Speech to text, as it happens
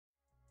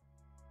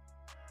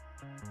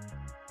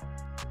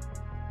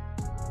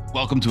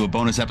Welcome to a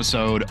bonus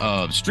episode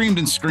of Streamed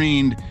and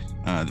Screened.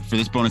 For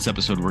this bonus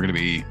episode, we're going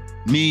to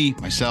be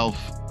myself,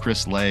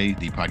 Chris Lay,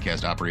 the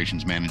podcast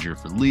operations manager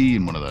for Lee,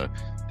 and one of the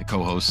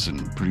co-hosts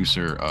and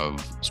producer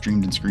of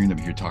Streamed and Screened. I'm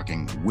here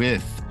talking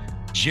with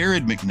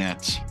Jared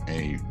McNett,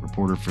 a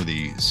reporter for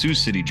the Sioux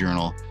City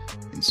Journal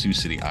in Sioux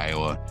City,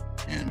 Iowa.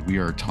 And we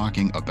are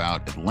talking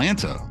about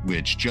Atlanta,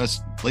 which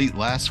just late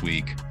last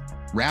week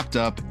wrapped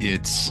up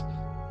its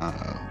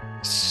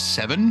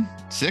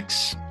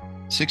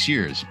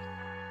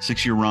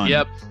 6-year run.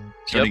 Yep.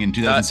 Starting in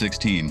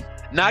 2016.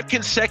 Not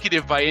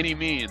consecutive by any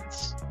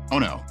means. Oh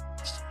no.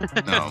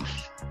 No.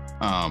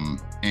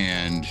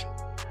 And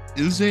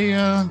it was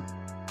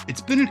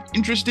it's been an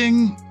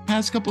interesting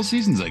past couple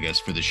seasons, I guess,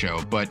 for the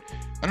show. But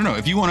I don't know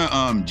if you want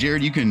to,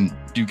 Jared, you can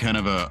do kind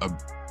of a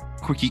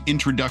quickie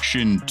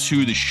introduction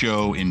to the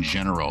show in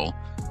general.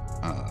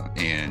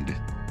 And,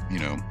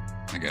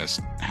 I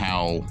guess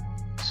how.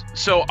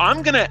 So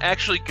I'm going to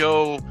actually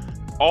go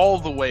all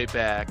the way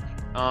back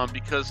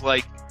because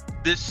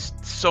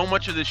so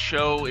much of this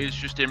show is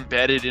just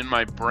embedded in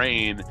my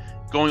brain,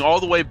 going all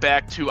the way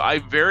back to, I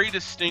very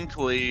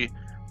distinctly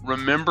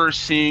remember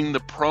seeing the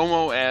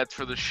promo ads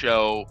for the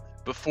show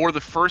before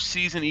the first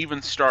season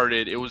even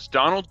started. It was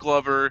Donald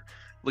Glover,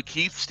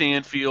 Lakeith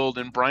Stanfield,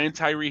 and Brian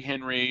Tyree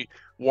Henry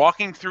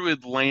walking through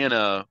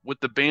Atlanta with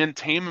the band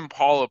Tame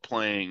Impala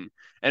playing,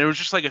 and it was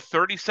just like a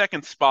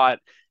 30-second spot,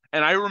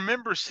 and I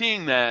remember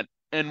seeing that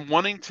and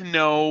wanting to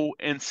know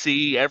and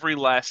see every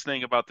last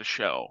thing about the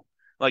show.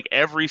 Like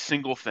every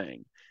single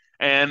thing.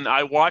 And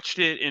I watched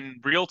it in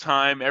real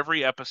time,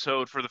 every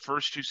episode for the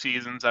first 2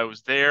 seasons. I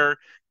was there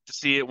to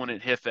see it when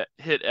it hit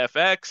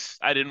FX.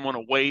 I didn't want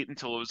to wait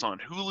until it was on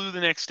Hulu the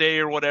next day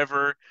or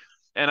whatever.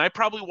 And I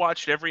probably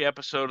watched every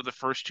episode of the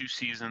first 2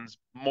 seasons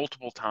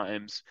multiple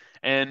times.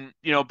 And,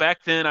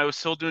 back then I was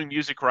still doing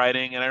music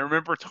writing, and I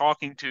remember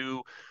talking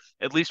to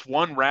at least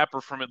one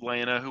rapper from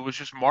Atlanta who was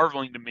just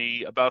marveling to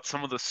me about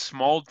some of the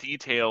small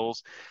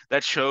details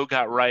that show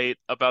got right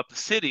about the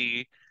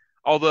city.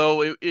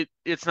 Although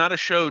it's not a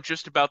show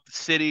just about the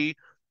city.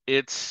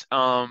 It's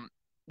not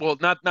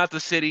the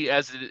city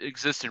as it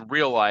exists in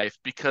real life,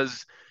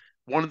 because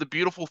one of the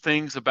beautiful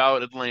things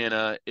about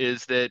Atlanta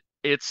is that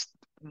it's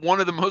one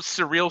of the most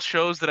surreal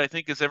shows that I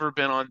think has ever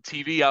been on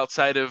TV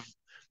outside of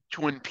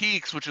Twin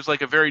Peaks, which is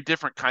like a very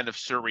different kind of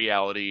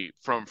surreality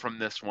from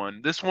this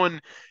one. This one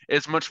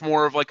is much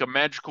more of like a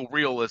magical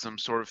realism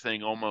sort of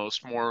thing,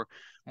 almost more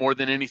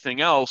than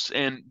anything else.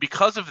 And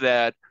because of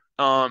that,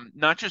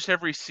 not just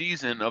every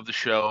season of the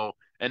show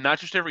and not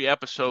just every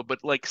episode, but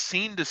like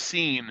scene to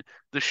scene,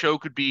 the show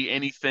could be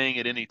anything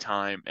at any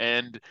time.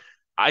 And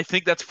I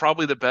think that's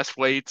probably the best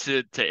way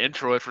to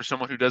intro it for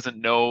someone who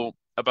doesn't know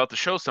about the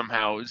show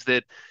somehow, is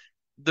that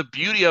the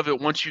beauty of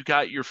it, once you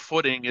got your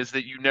footing, is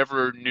that you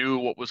never knew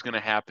what was going to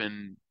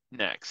happen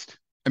next.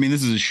 I mean,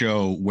 this is a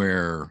show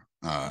where,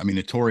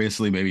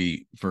 notoriously,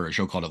 maybe for a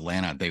show called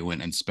Atlanta, they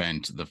went and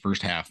spent the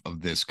first half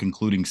of this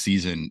concluding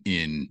season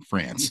in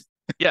France.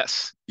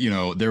 Yes.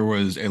 There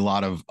was a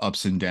lot of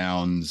ups and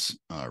downs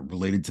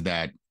related to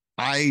that.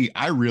 I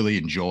really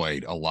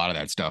enjoyed a lot of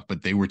that stuff,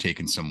 but they were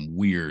taking some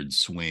weird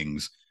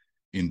swings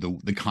in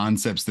the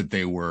concepts that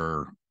they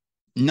were,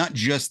 not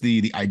just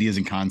the ideas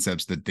and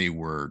concepts that they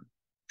were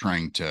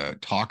trying to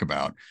talk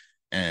about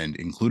and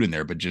include in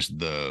there, but just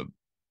the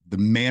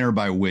manner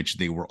by which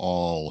they were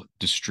all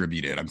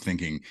distributed. I'm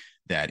thinking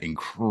that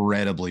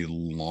incredibly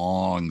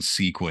long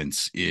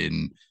sequence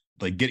in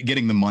like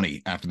getting the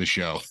money after the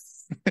show.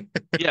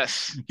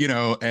 Yes.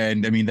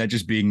 And I mean, that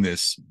just being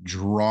this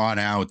drawn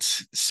out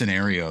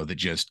scenario that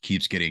just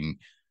keeps getting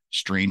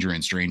stranger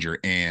and stranger.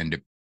 And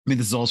I mean,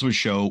 this is also a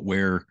show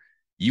where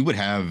you would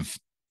have,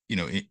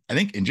 I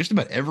think in just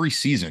about every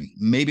season,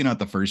 maybe not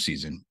the first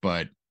season,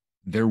 but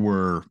there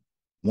were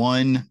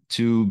 1,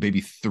 2, maybe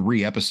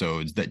 3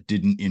 episodes that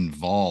didn't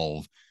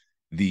involve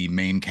the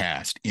main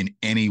cast in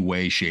any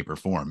way, shape, or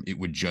form. It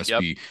would just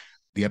be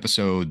the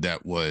episode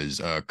that was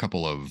a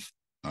couple of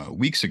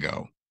weeks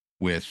ago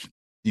with,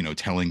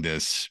 telling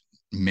this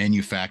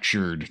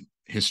manufactured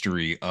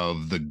history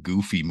of the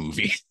Goofy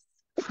movie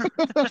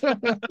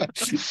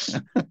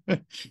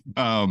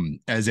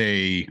as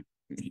a,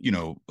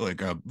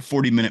 like a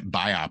 40-minute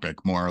biopic,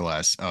 more or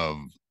less, of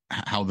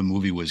how the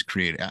movie was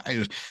created.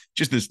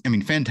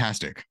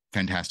 Fantastic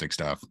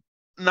stuff.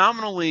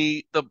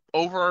 Nominally, the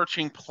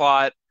overarching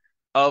plot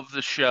of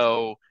the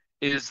show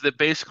is that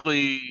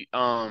basically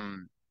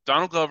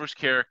Donald Glover's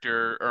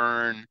character,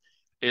 Earn,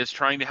 is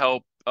trying to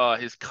help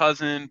his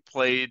cousin,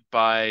 played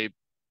by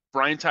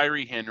Brian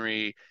Tyree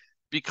Henry,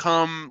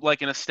 become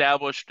like an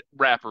established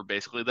rapper,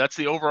 basically. That's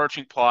the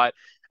overarching plot.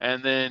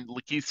 And then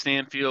Lakeith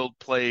Stanfield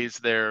plays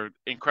their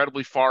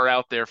incredibly far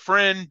out there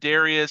friend,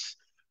 Darius,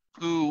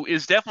 who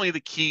is definitely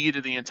the key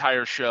to the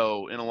entire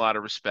show in a lot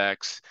of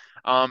respects.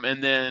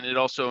 And then it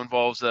also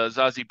involves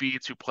Zazie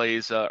Beetz, who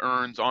plays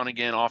Earn's on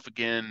again, off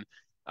again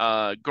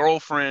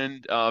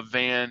girlfriend,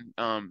 Van,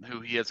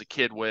 who he has a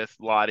kid with,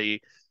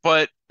 Lottie.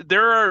 But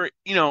there are,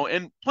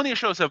 and plenty of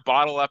shows have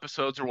bottle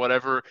episodes or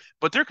whatever,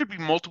 but there could be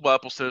multiple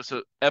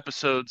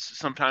episodes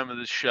sometime of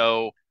this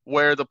show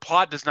where the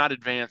plot does not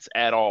advance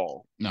at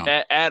all. No.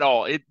 At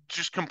all. It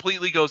just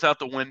completely goes out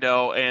the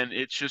window, and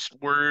it's just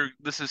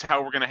this is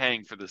how we're gonna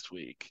hang for this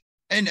week.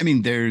 And I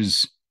mean,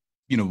 there's,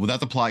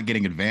 without the plot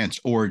getting advanced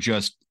or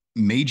just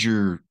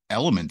major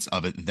elements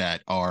of it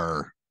that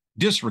are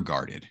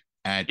disregarded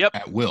Yep.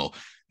 at will.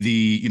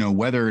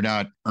 Whether or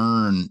not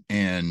Earn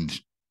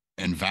and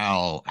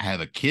Val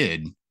have a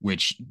kid,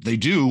 which they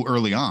do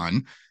early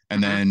on, and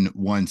Hmm. then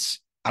once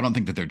I don't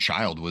think that their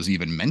child was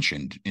even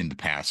mentioned in the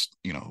past,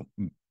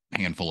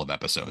 handful of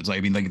episodes. Like,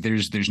 I mean, like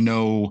there's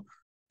no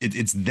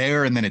it's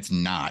there and then it's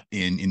not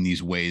in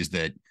these ways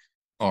that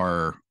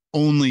are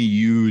only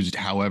used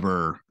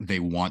however they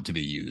want to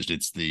be used.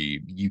 It's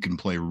you can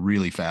play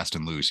really fast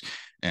and loose.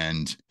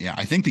 And yeah,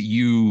 I think that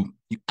you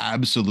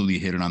absolutely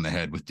hit it on the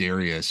head with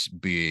Darius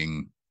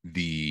being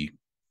the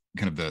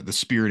kind of the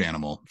spirit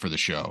animal for the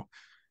show.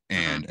 Hmm.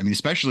 And I mean,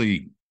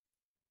 especially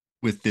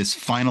with this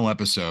final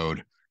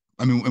episode,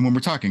 I mean, and when we're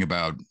talking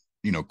about,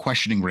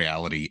 questioning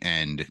reality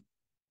and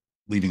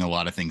leaving a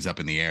lot of things up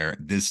in the air,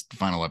 this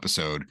final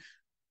episode,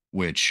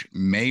 which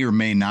may or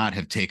may not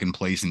have taken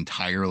place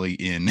entirely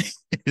in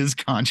his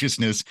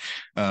consciousness,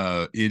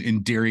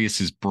 in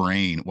Darius's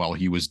brain while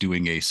he was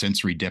doing a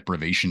sensory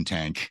deprivation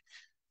tank.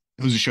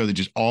 It was a show that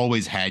just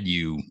always had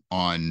you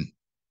on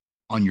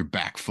your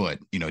back foot,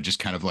 just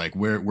kind of like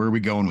where are we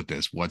going with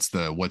this? What's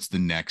the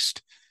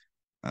next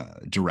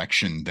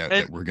direction And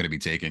that we're going to be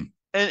taking?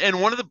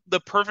 and one of the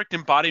perfect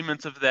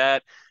embodiments of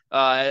that,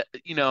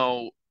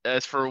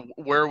 as for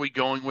where are we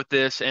going with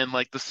this, and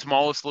like the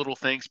smallest little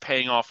things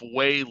paying off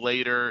way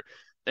later,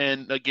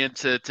 and again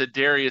to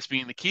Darius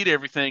being the key to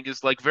everything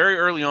is like very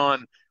early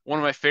on. One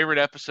of my favorite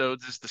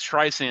episodes is the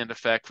Streisand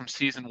effect from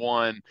season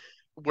one,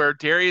 where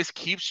Darius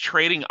keeps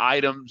trading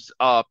items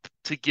up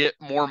to get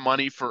more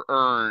money for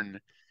Earn.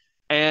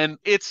 And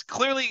it's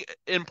clearly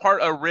in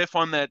part a riff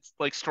on that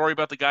like story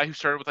about the guy who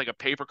started with like a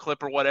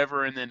paperclip or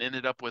whatever and then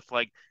ended up with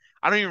like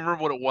I don't even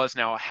remember what it was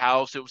now, a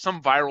house. It was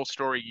some viral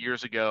story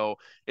years ago.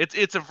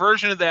 It's a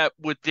version of that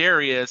with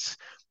Darius,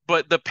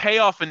 but the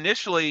payoff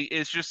initially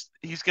is just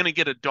he's going to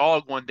get a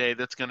dog one day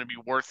that's going to be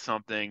worth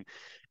something.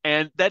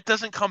 And that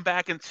doesn't come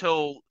back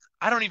until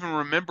I don't even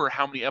remember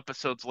how many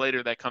episodes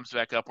later that comes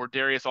back up where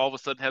Darius all of a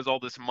sudden has all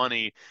this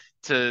money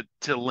to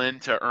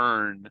lend to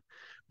Earn.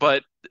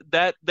 But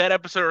that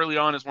episode early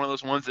on is one of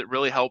those ones that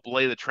really helped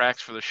lay the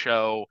tracks for the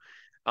show,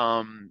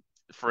 um,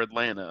 for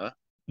Atlanta.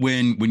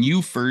 When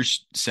you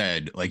first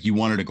said like you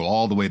wanted to go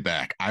all the way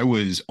back, I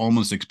was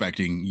almost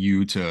expecting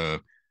you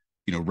to,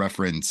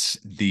 reference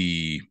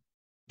the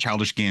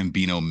Childish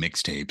Gambino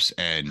mixtapes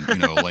and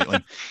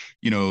like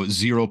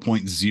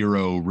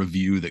 0.0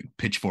 review that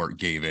Pitchfork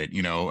gave it.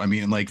 I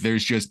mean, like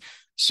there's just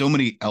so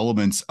many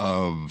elements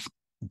of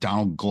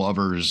Donald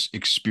Glover's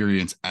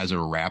experience as a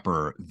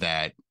rapper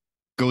that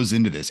goes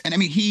into this. And I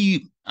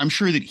mean, I'm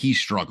sure that he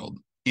struggled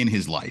in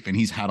his life and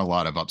he's had a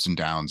lot of ups and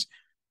downs,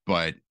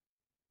 but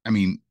I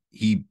mean,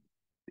 he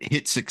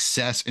hit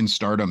success and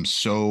stardom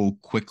so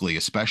quickly,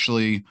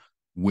 especially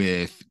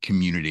with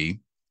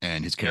Community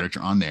and his Yep,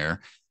 character on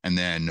there. And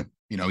then,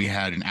 he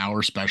had an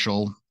hour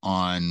special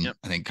on, yep.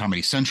 I think,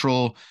 Comedy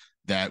Central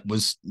that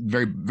was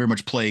very, very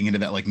much playing into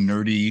that like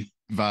nerdy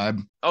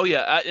vibe. Oh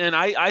yeah, and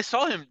I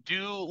saw him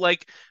do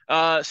like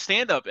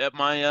stand up at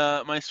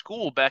my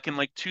school back in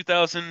like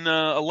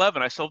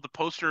 2011. I still have the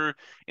poster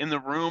in the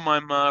room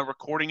I'm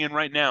recording in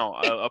right now,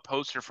 a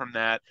poster from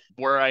that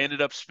where I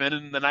ended up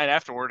spending the night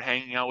afterward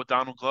hanging out with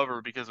Donald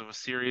Glover because of a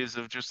series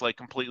of just like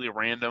completely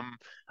random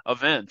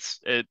events.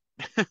 It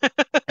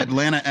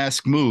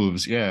Atlanta-esque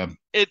moves. Yeah.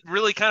 it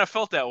really kind of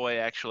felt that way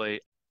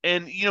actually.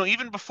 And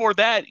even before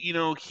that,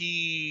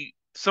 he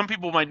some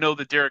people might know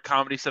the Derek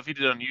comedy stuff he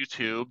did on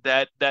YouTube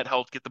that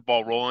helped get the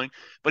ball rolling.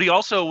 But he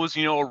also was,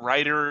 a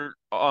writer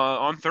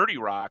on 30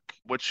 Rock,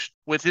 which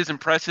with his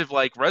impressive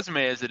like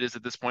resume as it is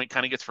at this point,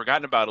 kind of gets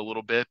forgotten about a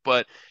little bit.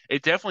 But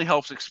it definitely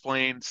helps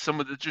explain some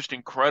of the just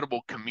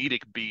incredible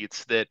comedic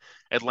beats that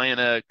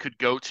Atlanta could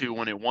go to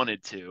when it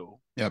wanted to,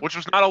 Yep. which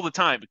was not all the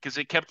time because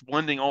it kept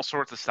blending all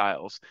sorts of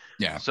styles.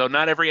 Yeah. So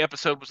not every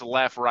episode was a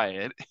laugh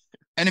riot.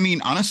 And I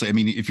mean, honestly, I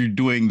mean, if you're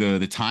doing the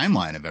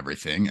timeline of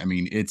everything, I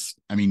mean,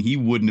 he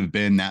wouldn't have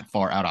been that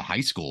far out of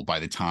high school by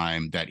the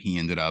time that he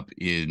ended up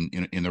in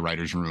the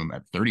writers' room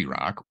at 30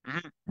 Rock,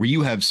 Mhm. where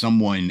you have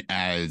someone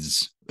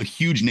as a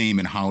huge name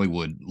in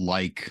Hollywood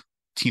like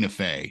Tina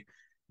Fey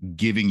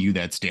giving you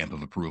that stamp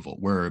of approval,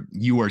 where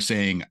you are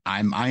saying, I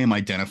am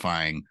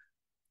identifying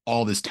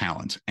all this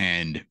talent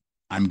and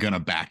I'm gonna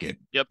back it.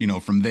 Yep.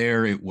 From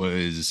there it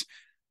was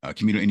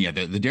community, and yeah,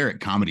 the Derek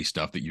comedy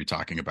stuff that you're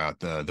talking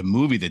about, the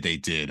movie that they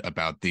did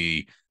about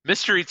the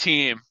Mystery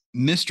Team.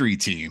 mystery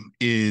team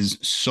is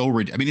so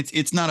I mean,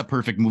 it's not a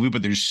perfect movie,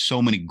 but there's so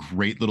many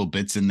great little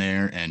bits in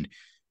there. And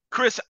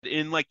Chris,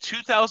 in like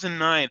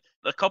 2009,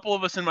 a couple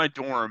of us in my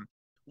dorm,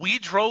 we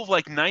drove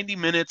like 90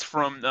 minutes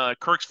from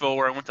Kirksville,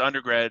 where I went to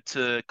undergrad,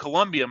 to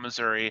Columbia,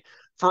 Missouri,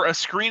 for a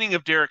screening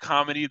of Derek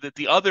Comedy that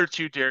the other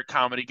two Derek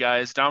Comedy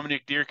guys,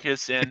 Dominic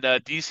Dierkes and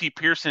DC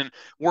Pearson,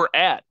 were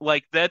at.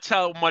 Like that's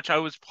how much I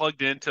was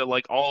plugged into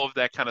like all of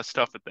that kind of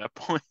stuff at that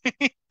point.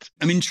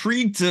 I'm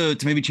intrigued to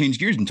maybe change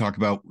gears and talk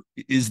about,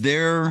 is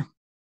there,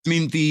 I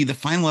mean, the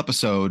final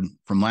episode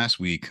from last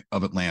week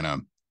of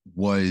Atlanta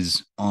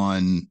was,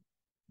 on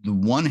the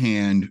one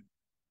hand,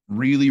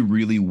 really,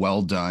 really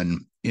well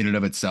done in and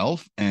of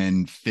itself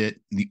and fit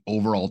the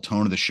overall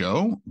tone of the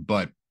show.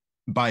 But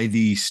by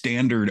the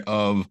standard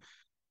of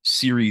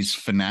series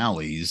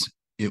finales,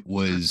 it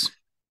was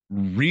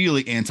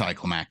really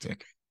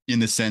anticlimactic in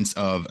the sense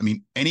of, I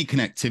mean, any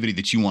connectivity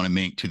that you want to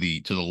make to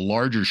the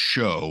larger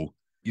show,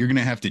 you're going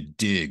to have to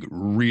dig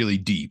really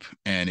deep.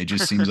 And it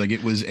just seems like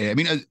it was, I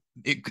mean,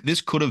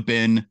 this could have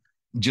been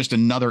just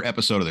another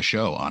episode of the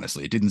show.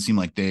 Honestly, it didn't seem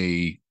like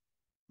they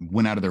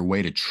went out of their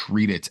way to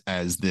treat it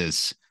as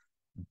this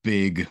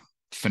big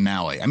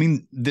finale. I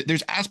mean,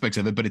 there's aspects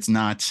of it, but it's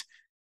not.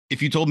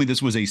 If you told me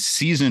this was a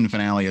season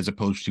finale as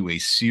opposed to a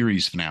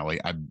series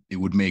finale, it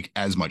would make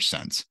as much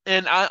sense.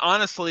 And I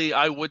honestly,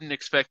 I wouldn't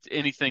expect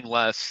anything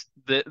less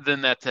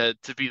than that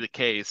to be the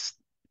case.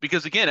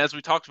 Because again, as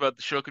we talked about,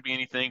 the show could be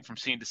anything from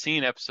scene to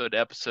scene, episode to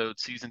episode,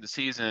 season to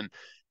season.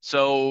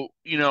 So,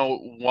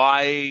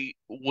 why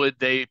would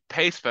they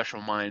pay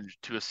special mind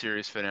to a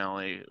series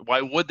finale?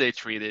 Why would they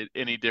treat it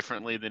any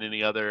differently than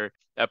any other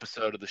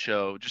episode of the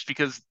show? Just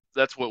because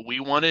that's what we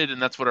wanted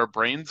and that's what our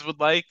brains would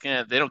like?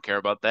 And they don't care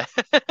about that.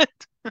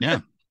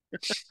 Yeah.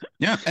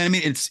 Yeah. And I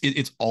mean,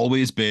 it's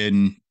always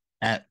been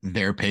at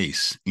their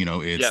pace.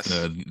 It's Yes.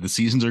 the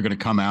seasons are going to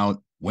come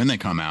out when they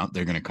come out.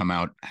 They're going to come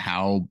out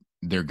how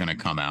they're going to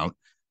come out.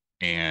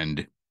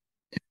 And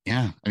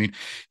yeah, I mean,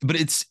 but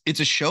it's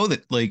a show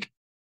that, like,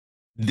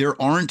 there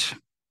aren't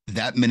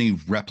that many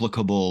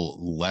replicable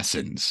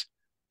lessons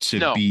to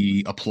No.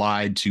 be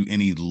applied to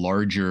any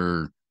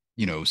larger,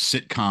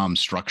 sitcom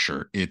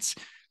structure. It's,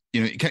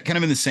 kind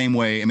of in the same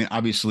way. I mean,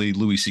 obviously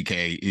Louis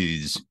C.K.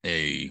 is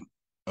a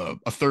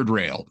third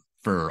rail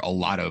for a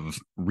lot of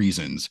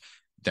reasons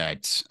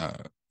that,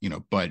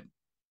 but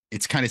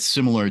it's kind of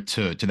similar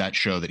to that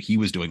show that he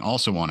was doing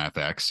also on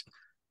FX,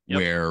 Yep.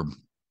 where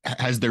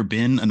has there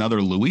been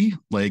another Louis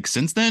like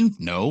since then?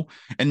 No.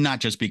 And not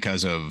just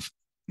because of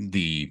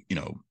the,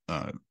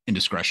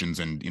 indiscretions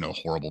and,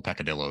 horrible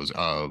peccadillos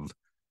of,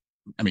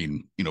 I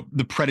mean,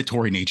 the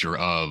predatory nature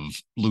of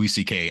Louis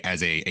C.K.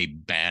 as a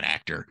bad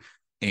actor.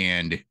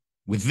 And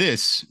with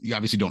this, you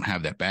obviously don't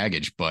have that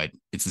baggage, but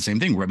it's the same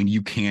thing where, I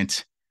mean,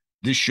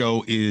 this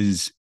show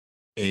is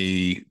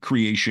a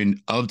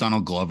creation of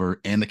Donald Glover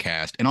and the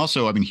cast. And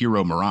also, I mean,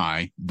 Hiro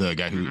Murai, the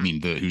guy who,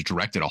 who's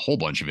directed a whole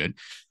bunch of it.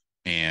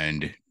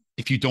 And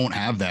if you don't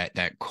have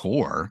that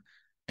core,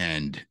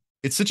 and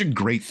it's such a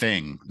great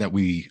thing that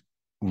we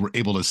were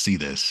able to see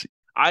this.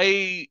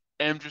 I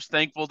am just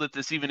thankful that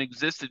this even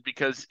existed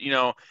because,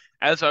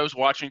 as I was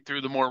watching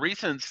through the more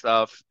recent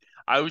stuff,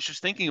 I was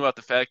just thinking about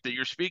the fact that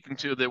you're speaking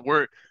to, that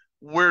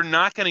we're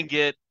not going to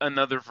get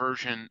another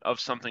version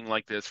of something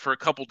like this for a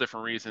couple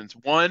different reasons.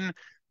 One,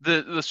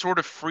 the sort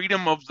of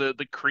freedom of the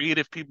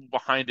creative people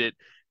behind it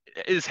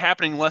is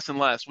happening less and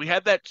less. We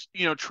had that,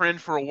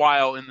 trend for a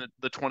while in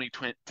the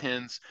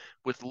 2010s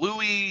with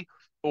Louis,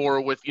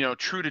 or with,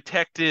 True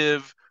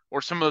Detective,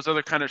 or some of those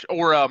other kind of,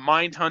 or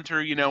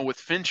Mindhunter, with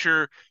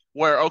Fincher,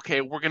 where, okay,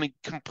 we're going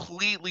to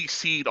completely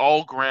cede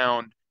all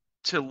ground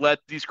to let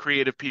these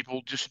creative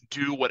people just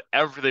do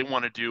whatever they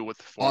want to do with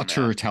the format.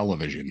 Auteur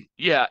television.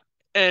 Yeah.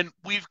 And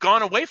we've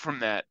gone away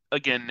from that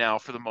again now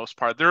for the most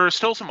part. There are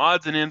still some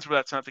odds and ends where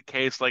that's not the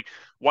case, like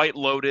White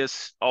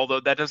Lotus, although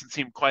that doesn't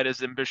seem quite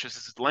as ambitious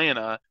as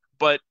Atlanta.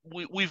 But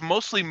we've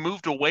mostly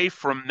moved away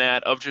from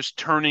that of just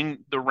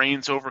turning the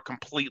reins over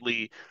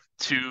completely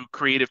to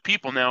creative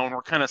people now, and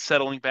we're kind of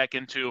settling back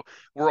into,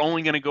 we're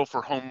only going to go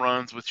for home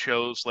runs with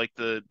shows like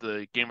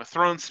the Game of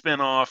Thrones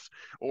spinoff,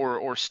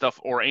 or stuff,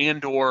 or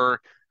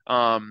Andor.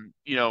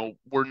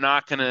 We're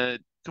not going to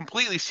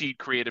completely cede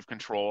creative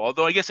control.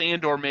 Although I guess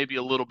Andor maybe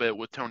a little bit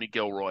with Tony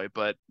Gilroy,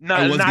 but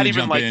not even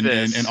jump like in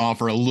this. and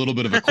offer a little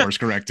bit of a course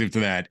corrective to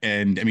that.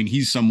 And I mean,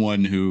 he's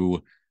someone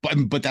who,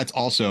 but that's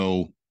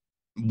also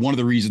one of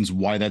the reasons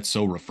why that's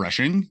so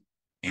refreshing.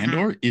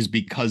 Andor is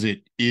because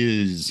it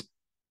is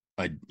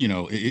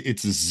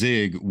it's a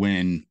zig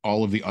when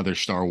all of the other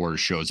Star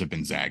Wars shows have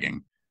been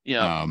zagging.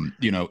 Yeah.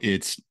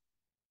 It's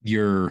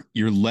you're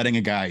letting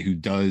a guy who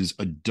does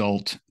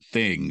adult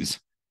things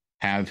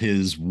have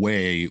his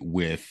way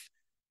with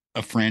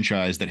a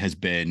franchise that has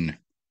been,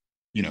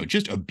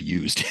 just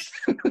abused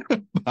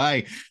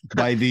by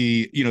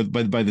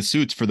the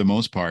suits for the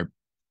most part.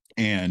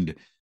 And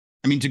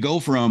I mean, to go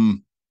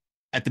from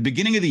at the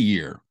beginning of the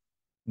year,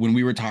 when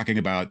we were talking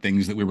about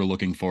things that we were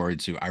looking forward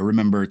to, I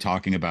remember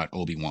talking about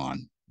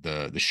Obi-Wan,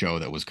 the show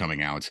that was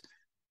coming out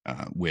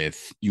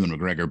with Ewan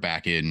McGregor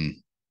back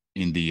in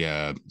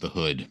the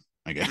hood,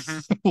 I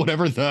guess,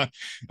 whatever the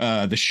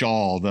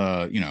shawl,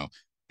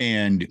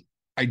 and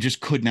I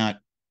just could not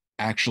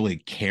actually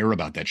care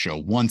about that show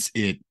once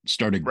it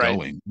started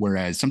going.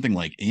 Whereas something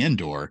like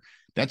Andor,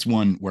 that's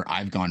one where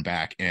I've gone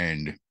back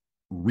and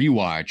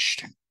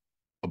rewatched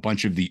a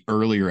bunch of the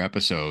earlier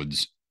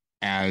episodes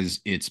as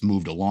it's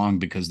moved along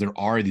because there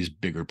are these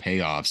bigger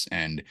payoffs.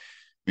 And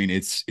I mean,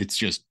 it's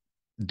just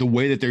the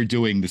way that they're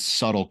doing the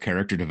subtle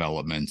character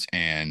developments.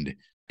 And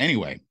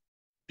anyway,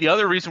 The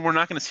other reason we're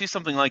not going to see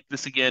something like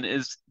this again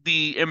is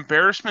the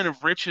embarrassment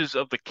of riches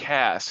of the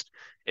cast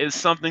is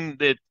something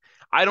that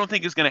I don't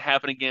think is going to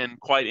happen again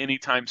quite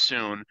anytime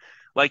soon.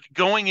 Like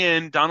going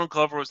in, Donald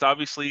Glover was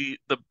obviously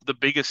the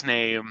biggest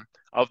name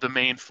of the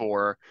main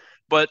four,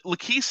 but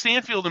Lakeith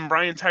Stanfield and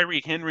Brian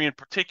Tyree Henry in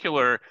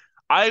particular,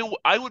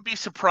 I would be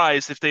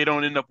surprised if they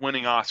don't end up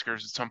winning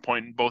Oscars at some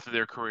point in both of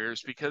their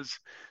careers because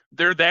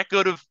they're that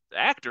good of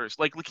actors.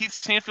 Like Lakeith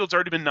Stanfield's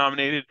already been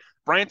nominated.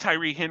 Brian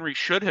Tyree Henry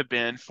should have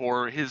been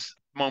for his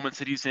moments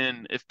that he's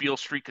in If Beale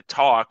Street Could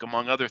Talk,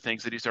 among other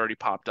things that he's already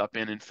popped up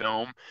in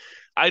film.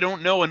 I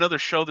don't know another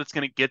show that's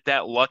going to get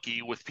that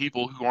lucky with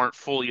people who aren't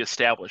fully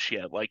established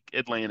yet, like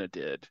Atlanta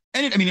did.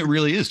 and I mean, it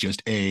really is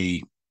just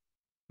a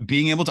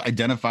being able to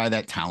identify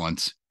that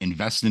talent,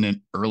 invest in it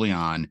early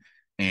on,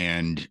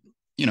 and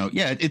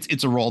yeah,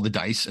 it's a roll of the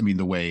dice. I mean,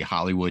 the way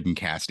Hollywood and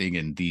casting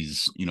and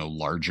these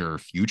larger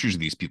futures of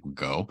these people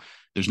go,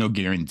 there's no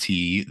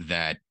guarantee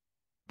that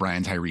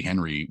Brian Tyree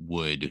Henry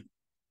would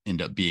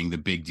end up being the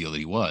big deal that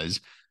he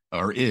was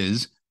or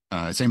is.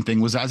 Same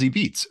thing with Zazie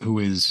Beetz, who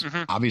is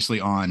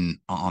obviously on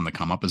the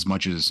come up as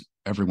much as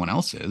everyone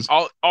else is.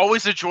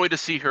 Always a joy to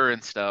see her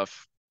and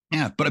stuff.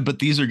 Yeah, but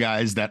these are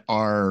guys that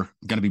are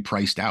going to be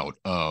priced out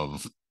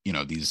of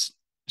these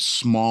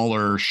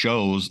smaller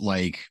shows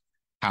like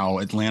how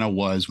Atlanta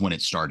was when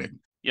it started.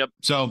 Yep.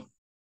 So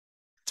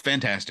it's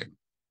fantastic.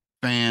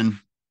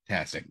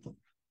 Fantastic.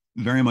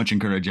 Very much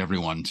encourage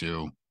everyone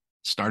to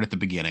start at the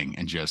beginning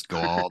and just go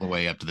all the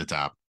way up to the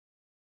top.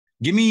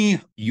 Give me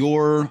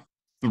your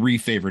 3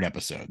 favorite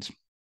episodes.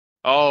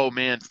 Oh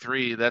man,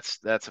 3. That's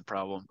a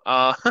problem.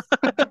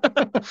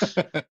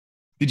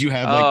 Did you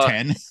have like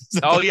 10?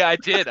 Oh yeah, I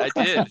did.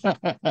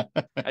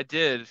 I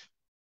did.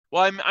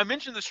 Well, I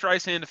mentioned the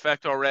Streisand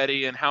effect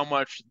already and how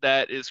much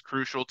that is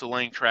crucial to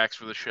laying tracks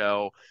for the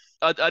show.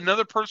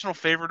 Another personal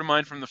favorite of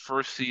mine from the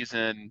first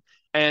season,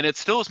 and it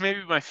still is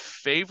maybe my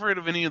favorite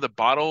of any of the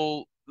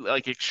bottle,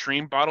 like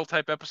extreme bottle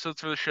type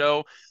episodes for the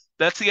show.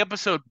 That's the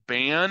episode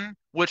Ban,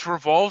 which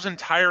revolves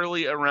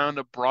entirely around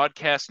a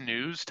broadcast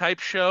news type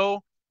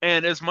show.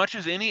 And as much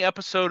as any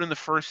episode in the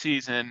first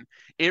season,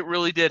 it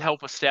really did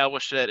help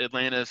establish that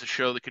Atlanta is a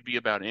show that could be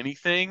about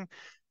anything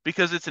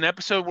because it's an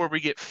episode where we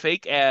get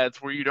fake ads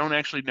where you don't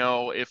actually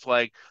know if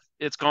like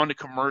it's gone to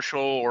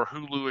commercial or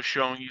Hulu is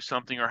showing you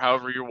something or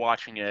however you're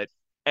watching it.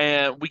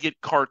 And we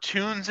get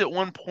cartoons at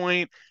one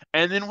point,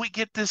 and then we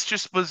get this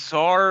just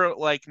bizarre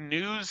like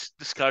news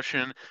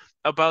discussion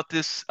about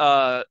this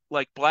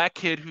like black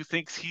kid who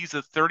thinks he's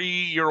a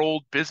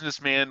 30-year-old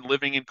businessman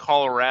living in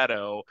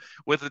Colorado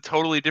with a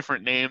totally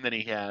different name than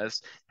he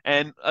has.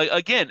 And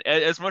again,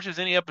 as much as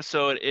any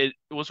episode, it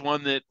was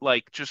one that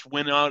like just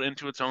went out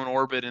into its own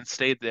orbit and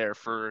stayed there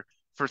for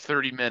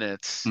 30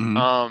 minutes.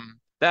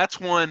 That's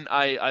one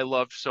I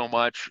loved so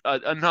much.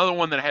 Another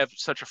one that I have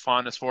such a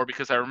fondness for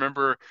because I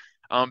remember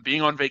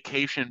being on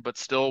vacation but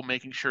still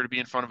making sure to be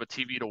in front of a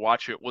TV to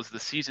watch it was the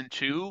season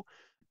 2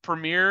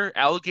 premiere,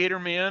 Alligator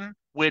Man,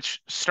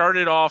 which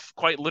started off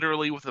quite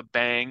literally with a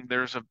bang.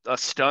 There's a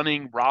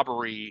stunning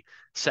robbery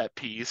set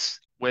piece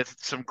with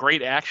some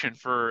great action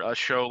for a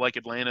show like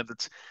Atlanta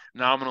that's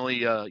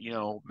nominally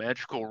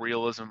magical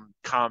realism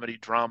comedy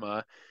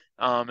drama.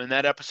 In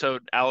that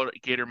episode,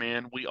 Alligator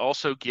Man, we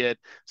also get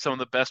some of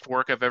the best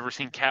work I've ever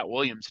seen Cat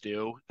Williams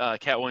do.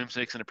 Cat Williams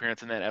makes an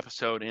appearance in that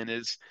episode and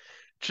is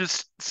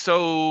just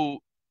so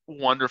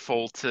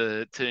wonderful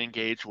to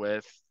engage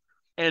with.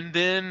 And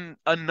then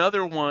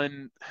another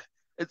one,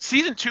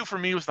 season 2 for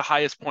me was the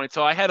highest point.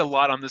 So I had a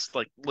lot on this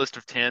like list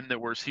of 10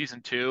 that were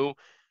season 2.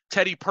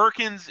 Teddy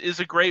Perkins is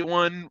a great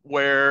one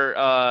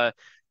where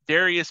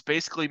Darius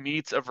basically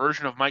meets a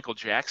version of Michael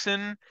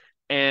Jackson,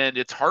 and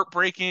it's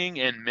heartbreaking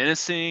and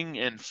menacing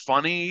and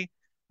funny,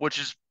 which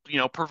is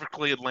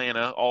perfectly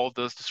Atlanta. All of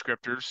those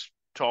descriptors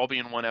to all be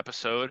in one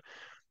episode.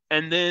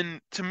 And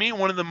then to me,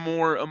 one of the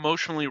more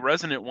emotionally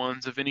resonant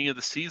ones of any of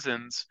the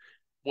seasons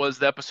was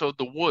the episode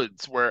The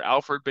Woods, where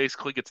Alfred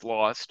basically gets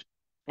lost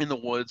in the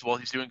woods while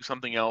he's doing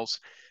something else.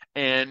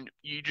 And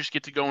you just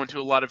get to go into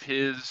a lot of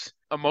his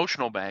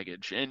emotional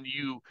baggage, and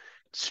you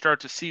start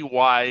to see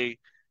why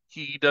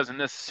he doesn't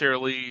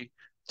necessarily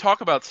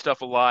talk about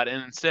stuff a lot,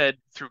 and instead,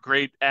 through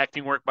great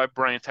acting work by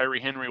Brian Tyree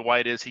Henry, why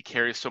it is he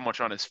carries so much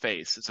on his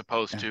face as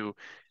opposed to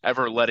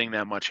ever letting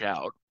that much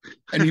out.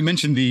 And you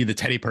mentioned the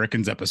Teddy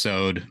Perkins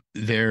episode.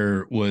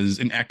 There was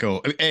an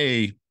echo.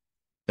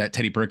 That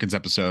Teddy Perkins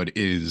episode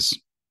is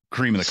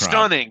cream of the crop.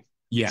 Stunning.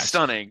 Yes.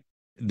 Stunning.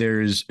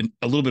 There's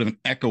a little bit of an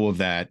echo of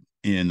that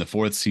in the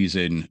 4th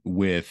season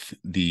with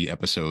the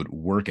episode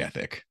Work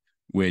Ethic,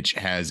 which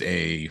has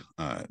a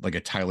like a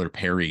Tyler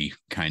Perry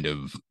kind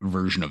of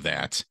version of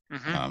that.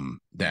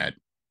 That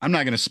I'm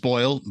not going to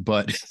spoil,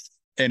 but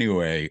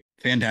anyway,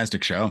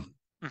 fantastic show.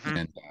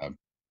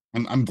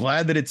 And I'm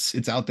glad that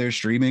it's out there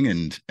streaming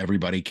and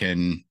everybody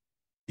can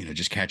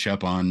just catch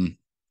up on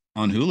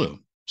on Hulu.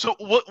 So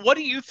what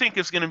do you think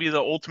is going to be the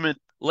ultimate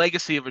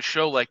legacy of a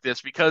show like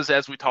this? Because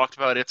as we talked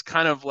about, it's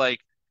kind of like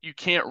you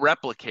can't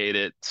replicate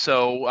it.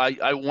 So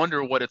I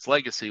wonder what its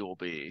legacy will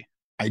be.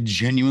 I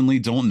genuinely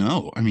don't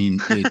know. I mean,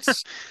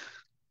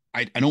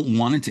 I don't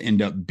want it to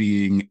end up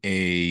being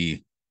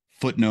a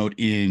footnote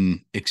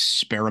in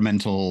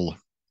experimental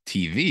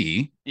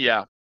TV.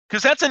 Yeah.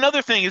 Because that's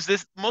another thing is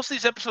this most of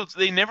these episodes,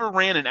 they never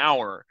ran an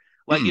hour.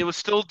 Like it Mm, was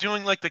still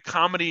doing like the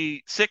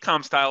comedy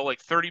sitcom style,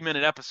 like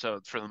 30-minute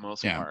episodes for the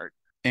most yeah. part.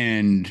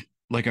 And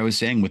like I was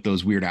saying with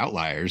those weird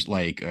outliers,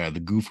 like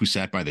the Goof Who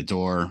Sat by the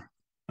Door,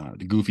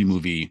 the Goofy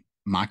movie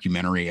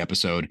mockumentary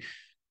episode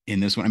in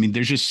this one. I mean,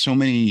 there's just so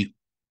many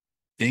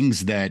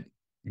things that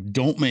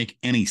don't make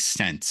any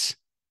sense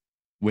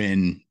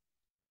when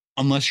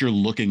unless you're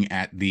looking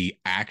at the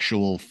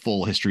actual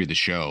full history of the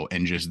show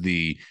and just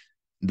the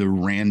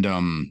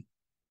random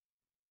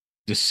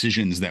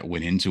decisions that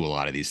went into a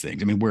lot of these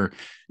things. I mean,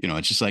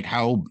 it's just like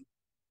how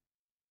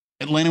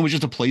Atlanta was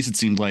just a place it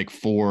seemed like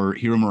for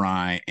Hiro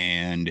Murai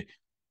and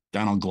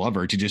Donald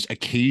Glover to just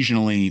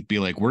occasionally be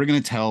like, we're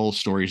going to tell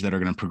stories that are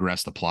going to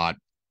progress the plot,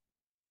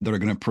 that are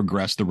going to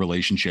progress the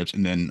relationships,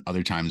 and then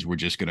other times we're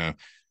just going to,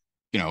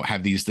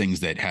 have these things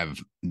that have,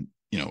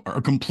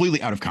 are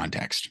completely out of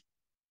context.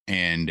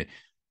 And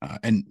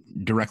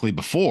directly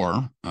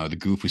before the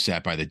Goof Who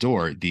Sat by the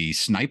Door, the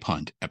Snipe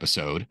Hunt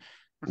episode,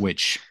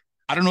 which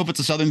I don't know if it's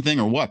a Southern thing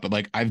or what, but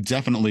like I've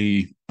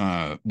definitely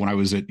when I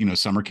was at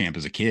summer camp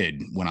as a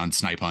kid, went on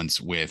snipe hunts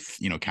with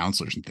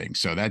counselors and things.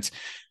 So that's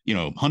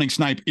hunting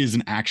snipe is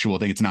an actual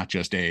thing. It's not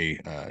just a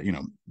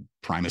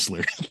Primus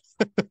lyric.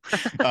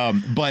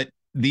 But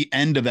the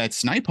end of that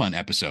snipe hunt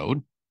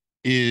episode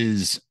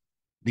is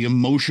the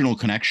emotional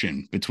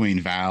connection between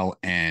Val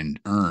and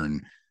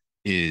Ern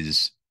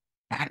is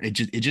it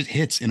just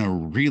hits in a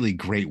really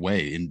great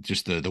way, in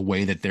just the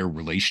way that their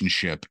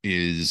relationship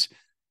is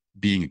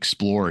being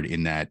explored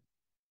in that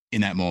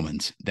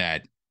moment,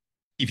 that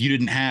if you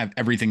didn't have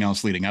everything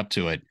else leading up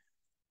to it,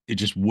 it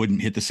just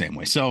wouldn't hit the same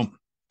way. So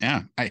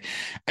yeah, I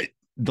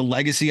the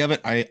legacy of it,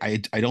 I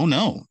don't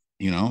know.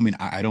 I mean,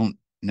 I don't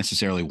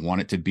necessarily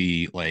want it to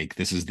be like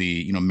this is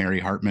the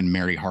Mary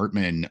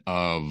Hartman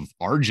of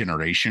our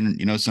generation,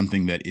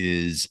 something that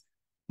is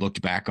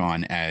looked back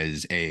on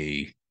as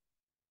a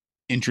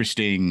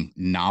interesting,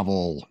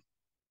 novel,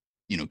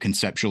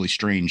 conceptually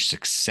strange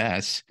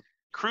success.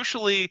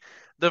 Crucially,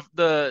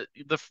 the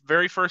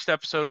very first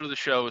episode of the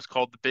show is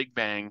called The Big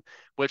Bang,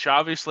 which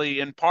obviously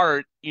in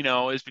part,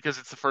 is because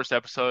it's the first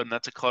episode and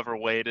that's a clever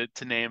way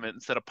to name it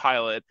instead of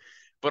pilot.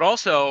 But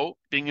also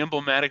being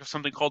emblematic of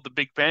something called The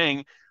Big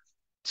Bang,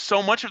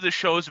 so much of the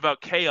show is about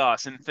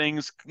chaos and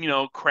things,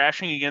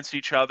 crashing against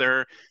each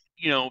other,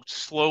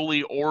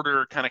 slowly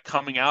order kind of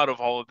coming out of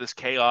all of this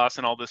chaos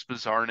and all this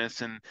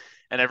bizarreness and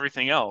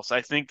everything else.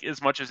 I think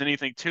as much as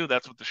anything too,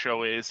 that's what the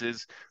show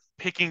is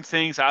picking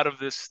things out of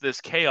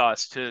this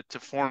chaos to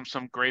form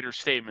some greater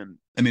statement.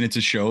 I mean, it's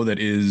a show that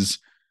is,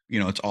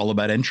 it's all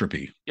about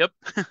entropy. Yep.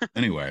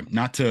 Anyway,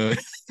 not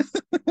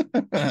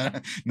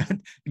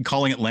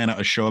calling Atlanta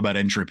a show about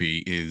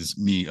entropy is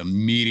me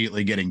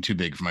immediately getting too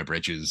big for my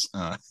britches.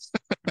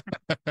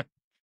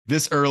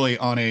 This early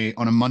on a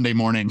Monday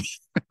morning.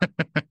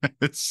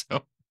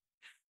 So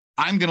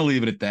I'm gonna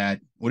leave it at that.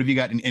 What have you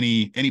got?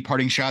 Any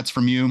parting shots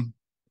from you?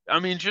 I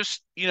mean,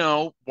 just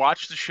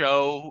watch the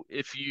show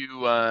if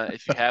you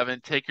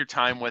haven't. Take your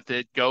time with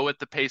it. Go at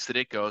the pace that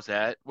it goes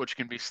at, which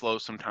can be slow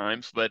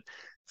sometimes, but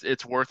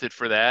it's worth it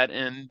for that.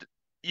 And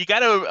you got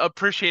to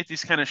appreciate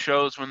these kind of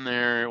shows when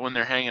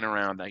they're hanging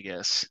around, I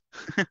guess.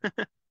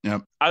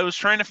 Yep. I was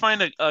trying to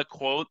find a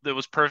quote that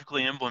was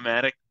perfectly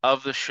emblematic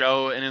of the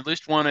show, and at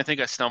least one I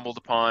think I stumbled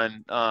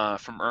upon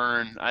from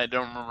Ern. I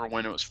don't remember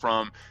when it was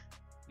from.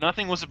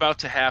 Nothing was about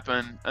to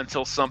happen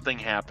until something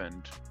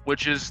happened,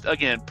 which is,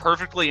 again,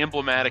 perfectly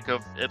emblematic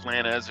of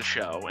Atlanta as a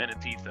show and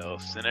its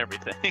ethos and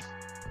everything.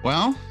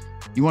 Well,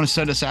 you want to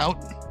set us out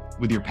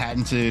with your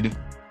patented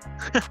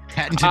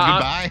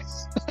goodbye?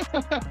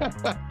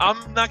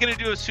 I'm not going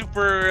to do a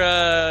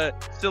super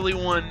silly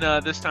one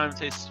this time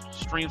to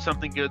stream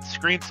something good,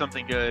 screen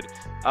something good.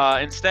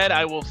 Instead,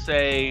 I will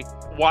say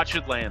watch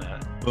Atlanta.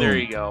 Boom. There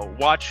you go.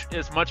 Watch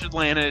as much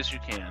Atlanta as you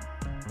can.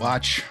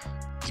 Watch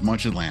as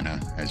much Atlanta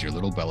as your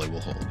little belly will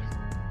hold.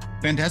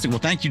 Fantastic. Well,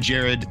 thank you,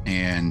 Jared,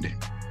 and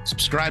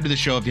subscribe to the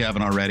show if you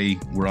haven't already.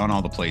 We're on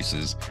all the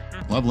places.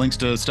 We'll have links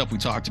to stuff we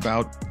talked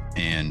about,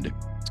 and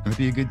it's going to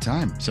be a good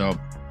time. So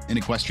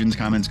any questions,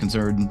 comments,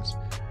 concerns,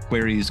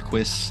 queries,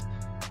 quiz,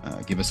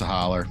 give us a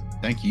holler.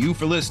 Thank you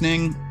for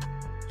listening.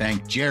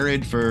 Thank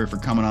Jared for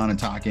coming on and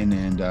talking,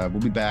 and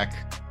we'll be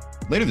back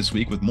later this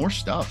week with more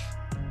stuff.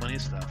 Plenty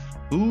of stuff.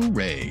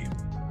 Hooray.